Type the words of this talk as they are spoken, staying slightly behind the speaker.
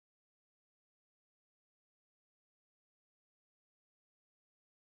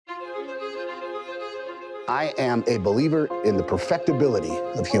I am a believer in the perfectibility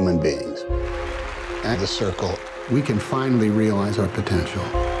of human beings. At the circle, we can finally realize our potential.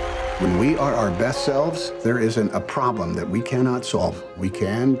 When we are our best selves, there isn't a problem that we cannot solve. We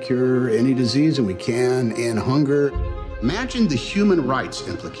can cure any disease, and we can end hunger. Imagine the human rights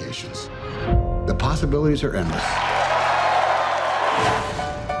implications. The possibilities are endless.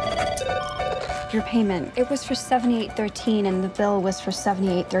 Your payment, it was for $78.13 and the bill was for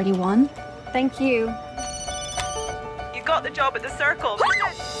 $78.31. Thank you. You got the job at the Circle.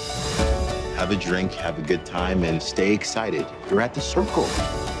 Have a drink, have a good time, and stay excited. You're at the Circle.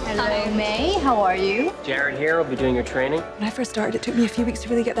 Hello, May. How are you? Jared here will be doing your training. When I first started, it took me a few weeks to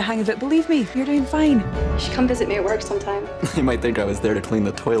really get the hang of it. Believe me, you're doing fine. You should come visit me at work sometime. You might think I was there to clean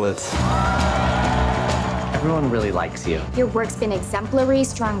the toilets. Everyone really likes you. Your work's been exemplary,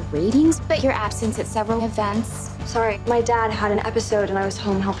 strong ratings, but your absence at several events. Sorry, my dad had an episode and I was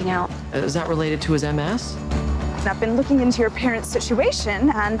home helping out. Is that related to his MS? I've been looking into your parents' situation,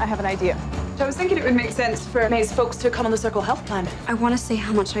 and I have an idea. I was thinking it would make sense for May's folks to come on the Circle Health Plan. I want to say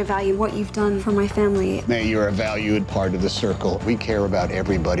how much I value what you've done for my family. May, you're a valued part of the circle. We care about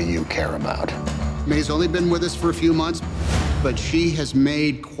everybody you care about. May's only been with us for a few months, but she has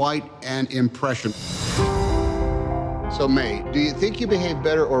made quite an impression. So, May, do you think you behave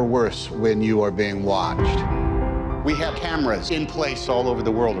better or worse when you are being watched? We have cameras in place all over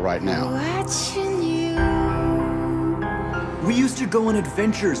the world right now. Watching you. We used to go on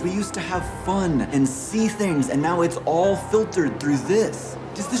adventures, we used to have fun and see things, and now it's all filtered through this.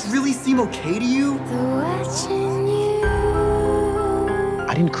 Does this really seem okay to you? Watching you.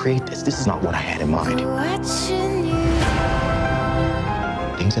 I didn't create this. This is not what I had in mind. Watching you.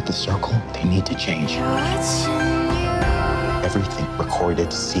 Things at the Circle, they need to change. Watching you. Everything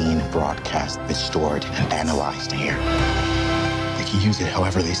recorded, seen, broadcast is stored and analyzed here. They can use it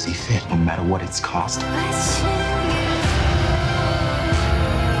however they see fit, no matter what it's cost.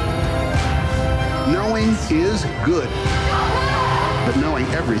 Knowing is good, but knowing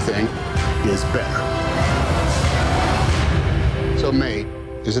everything is better. So, May,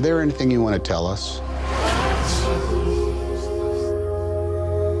 is there anything you want to tell us?